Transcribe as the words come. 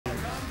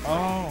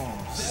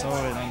Oh, so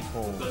it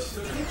unfolds.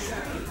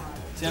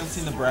 See, I haven't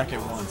seen the bracket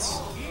once.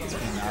 It's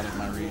been out of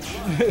my reach.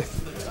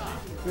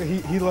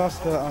 he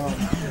lost the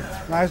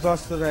Knives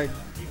lost to like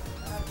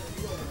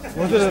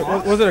was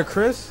it a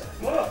Chris?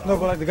 No,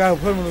 but like the guy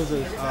who put him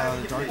loses.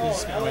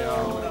 Darkness.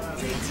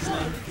 What's his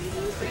name?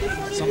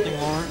 Something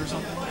Lord or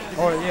something.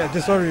 Oh yeah,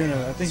 Disorder Unit.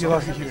 I think he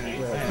lost. Unit.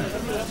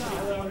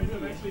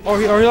 Yeah.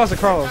 He lost to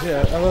Carlos.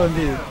 Yeah, I will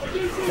indeed.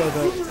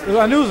 So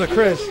I knew it was a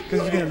Chris because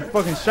he was getting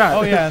fucking shot.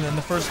 Oh yeah, and in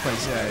the first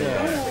place, yeah.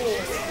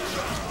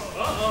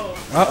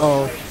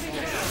 Uh-oh.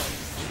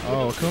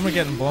 Oh, Akuma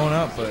getting blown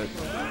up, but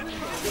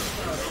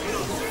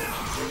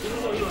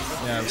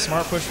yeah,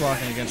 smart push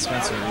blocking against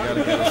Spencer. You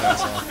gotta get his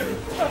ass off here.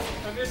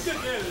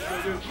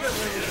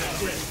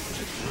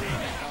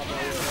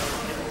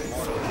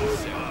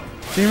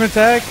 Team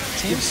attack.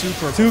 Team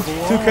super. Two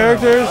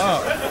characters.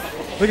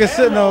 Look at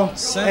Sentinel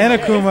and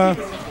Akuma.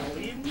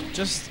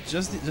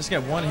 Just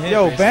get one hit.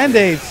 Yo, basically.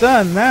 Band-Aid,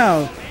 son,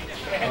 now.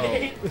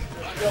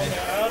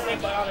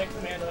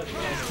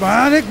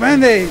 Bionic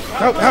Band-Aid.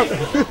 Help.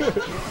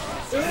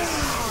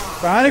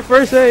 Bionic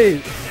first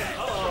aid.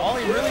 All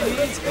he really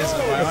needs is a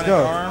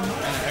bionic arm and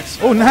an X.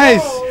 Oh,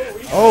 nice.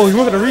 Oh, he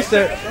wanted to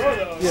reset.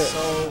 Yeah.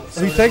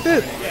 So he taked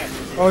it?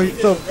 Oh,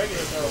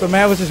 so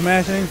Matt was just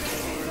smashing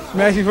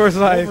for his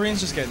life.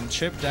 Wolverine's just getting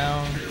chipped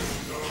down.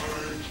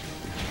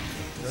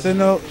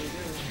 Sentinel.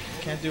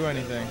 Can't do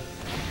anything.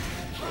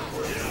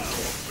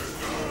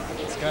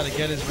 He's got to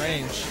get his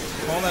range.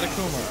 Call that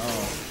Akuma.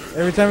 Oh.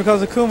 Every time he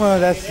calls Akuma,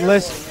 that's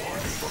less.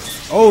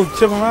 Oh,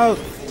 chip him out.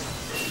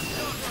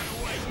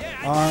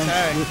 Oh, never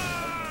mind.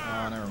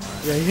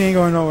 Yeah, he ain't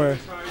going nowhere.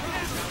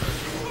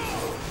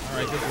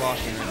 Alright, good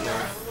blocking right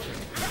there.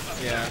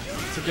 Yeah,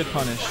 it's a good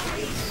punish.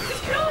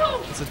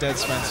 It's a dead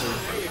Spencer.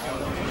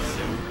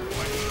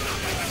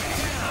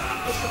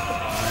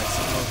 Alright,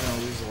 Sentinel's going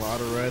to lose a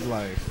lot of red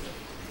life.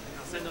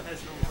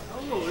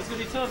 Oh, it's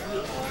gonna be tough.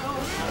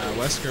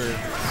 Wesker,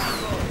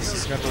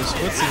 he's got those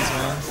footsies,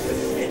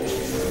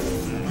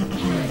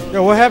 man.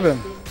 Yo, what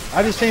happened?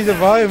 I just changed the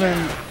volume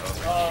and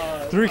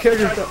 3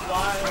 characters.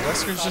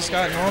 Wesker's just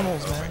got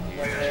normals, man.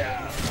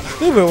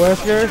 Stupid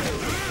Wesker.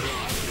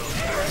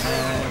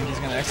 And he's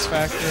gonna X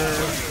Factor.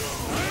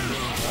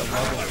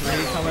 Level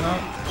 3 coming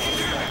up.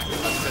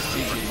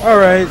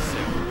 Alright.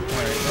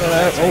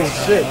 Oh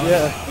shit,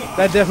 yeah.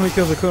 That definitely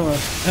kills Akuma.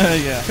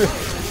 Yeah.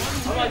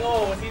 I'm like,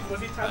 oh, was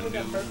he time with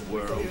that person?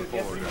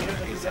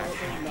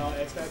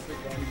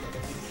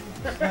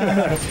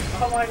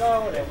 I'm like,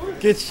 oh, whatever.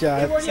 Good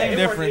shot. Same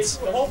difference.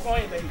 The whole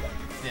point,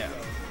 Yeah.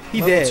 He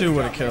Level dead. 2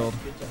 would have killed.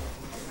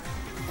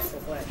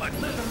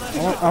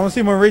 I want to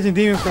see more Raging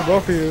Demons for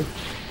both of you.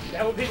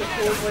 that would be the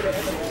coolest way to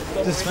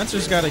end the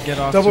Spencer's got to get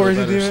off Double to a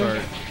Raging better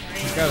Demon. start.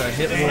 He's got to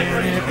hit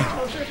Wolverine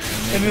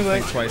and then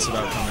think twice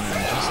about coming in,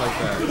 just like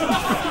that.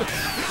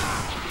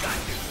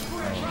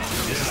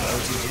 This is the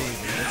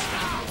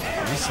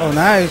OTG. Oh,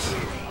 nice.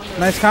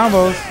 Nice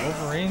combos.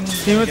 Wolverine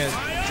Team can get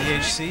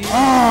DHC.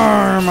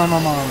 Arm.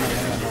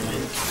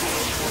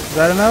 Is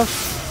that enough?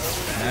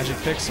 Magic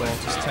Pixel,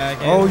 just tag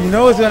in. Oh, you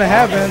know what's gonna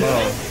happen.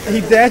 Low. He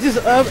dashes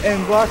up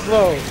and blocks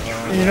low.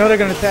 And you know they're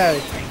gonna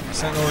tag.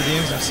 Sentinel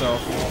redeems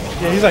himself.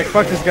 Yeah, he's like,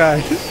 fuck this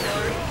guy.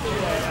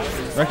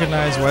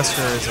 Recognize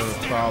Wesker as a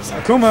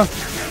problem. Akuma.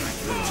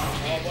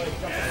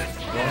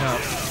 Blown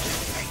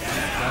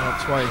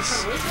up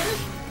twice.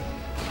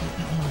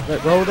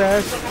 Roll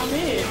dash.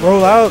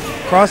 Roll out.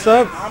 Cross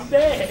up. I'm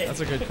dead. That's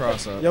a good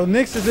cross up. Yo,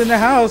 Nyx is in the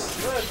house.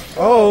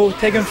 Oh,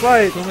 taking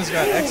flight. Akuma's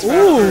got X Factor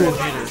Ooh. and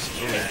meters.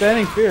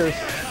 Standing fierce.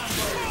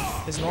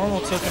 His normal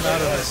took him out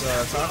of his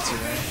Tatsu,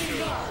 man.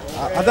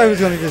 I thought he was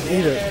gonna just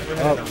eat it.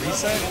 A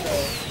reset?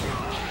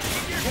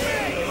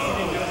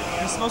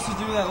 He's supposed to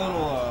do that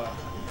little,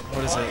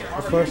 what is it?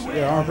 Push,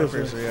 yeah, arm Armor piercer.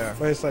 piercer, yeah.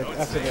 But it's like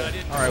after that.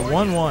 Alright,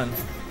 1-1.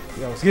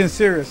 Yo, it's getting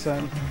serious,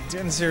 son. It's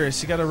getting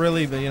serious. You gotta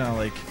really, you know,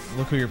 like,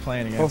 look who you're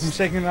playing Both from against.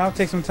 shaking it out,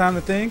 take some time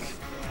to think.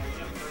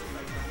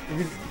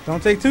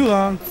 Don't take too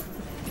long.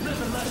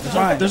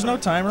 There's no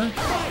timer.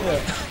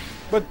 Yeah.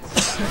 But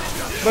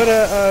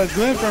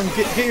Glenn from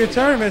Get Your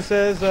Tournament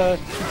says you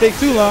take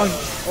too long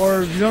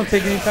or you don't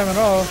take any time at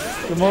all,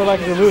 you're more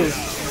likely to lose.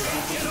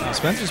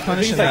 Spencer's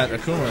punishing that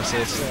Akuma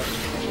assist.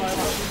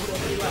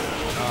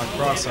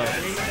 Cross up.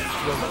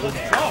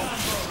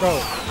 Go.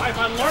 If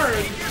I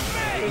learned,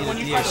 when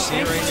you fight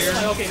DHC right here.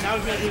 okay, now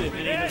he's gonna do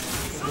this.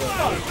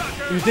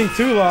 If you think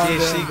too long,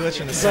 DHC then glitch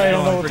in the you probably second,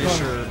 don't know I'm what's pretty coming.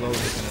 sure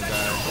Logan's gonna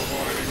die.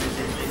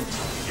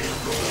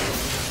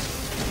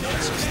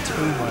 That's just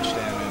too much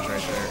damage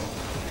right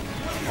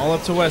there. All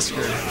up to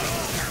Wesker.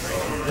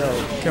 Yo,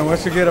 can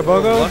Wesker get a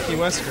BOGO? Lucky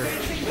Wesker.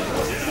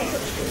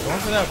 Going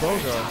for that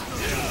BOGO.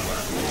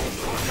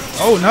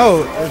 Oh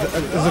no,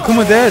 is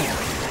Akuma dead?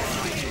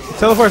 He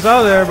teleports out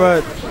of there,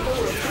 but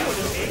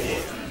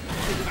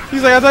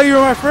he's like, I thought you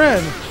were my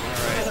friend.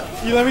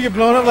 Alright. You let me get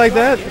blown up like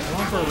that?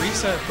 Going for a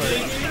reset, but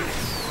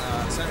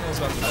Sentinel's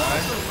about to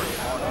die.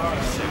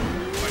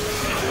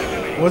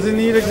 Wasn't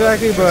need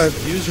exactly, but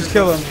just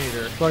kill him.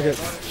 Meter. Fuck it.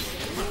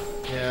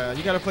 Yeah,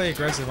 you gotta play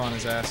aggressive on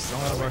his ass.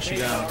 Don't let him rush you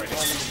down.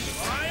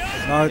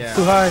 No, it's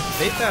too high.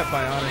 Bait that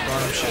bionic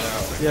arm shit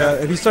out. Yeah,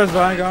 if he starts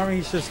bionic armor,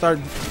 he should start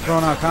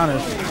throwing out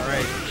counters.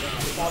 Alright.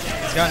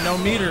 He's got no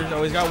meter.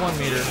 Oh, he's got 1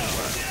 meter.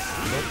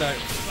 Let that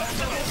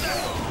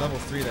level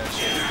 3 that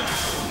shit.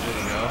 There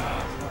we go.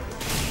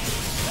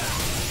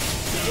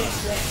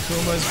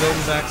 Kuma's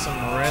building back some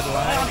red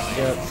line.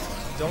 Yep.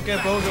 Don't get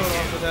Bogoed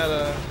off of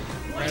that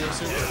random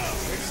super.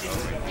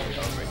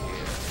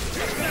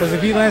 Because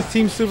if he lands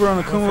Team Super on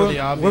a for Kuma, the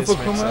obvious whip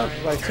a Kuma,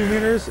 mix-up. like 2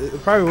 meters,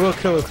 it probably will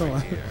kill a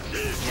Kuma.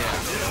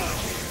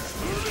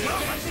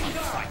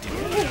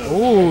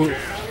 Ooh.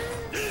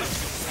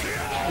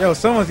 Yo,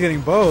 someone's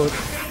getting bowed.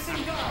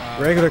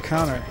 Regular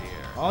counter.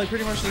 All he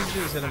pretty much needs to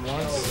do is hit him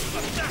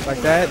once.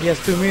 Like that, he has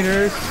 2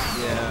 meters.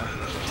 Yeah.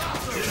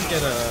 You can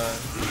get a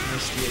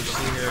nice DHC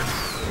here.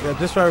 Yeah,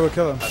 this probably will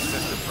kill him.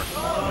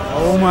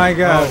 Oh my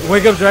god. Oh.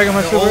 Wake up Dragon,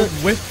 my The super. old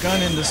whiff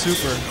gun into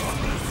super.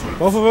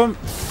 Both of them?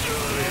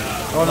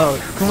 Oh no,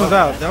 Kuma's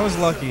out. That was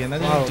lucky, and that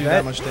didn't Wow, do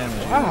that- that much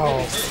damage.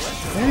 Wow.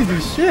 They didn't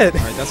do shit.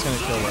 Alright, that's gonna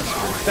kill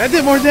Wesker. That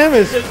did more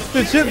damage.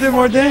 The chip did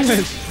more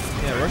damage.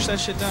 Yeah, rush that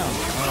shit down.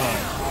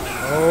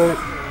 Oh,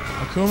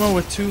 Akuma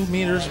with 2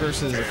 meters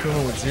versus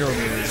Akuma with 0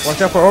 meters.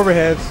 watch out for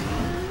overheads.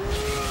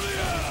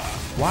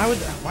 Why does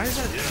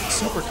that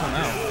super come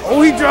out?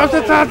 Oh, he dropped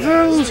the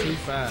tattoos. Too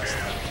fast.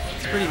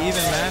 It's a pretty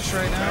even match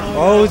right now.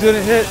 Oh, he's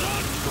gonna hit.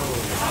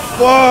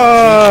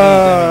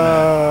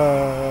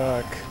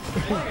 Fuck.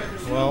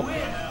 Well,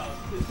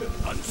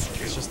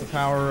 it's just the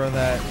power of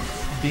that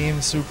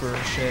beam super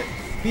shit.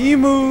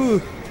 Bimu.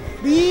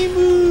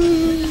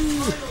 Bimu.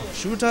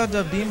 Shuta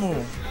da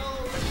Bimu.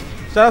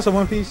 Shout out to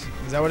One Piece.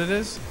 Is that what it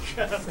is?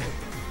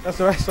 That's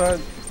what I saw.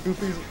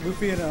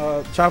 Luffy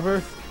and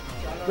Chopper.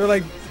 They're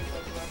like,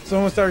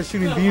 someone started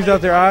shooting beams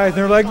out their eyes.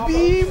 They're like,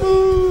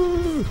 Bimu.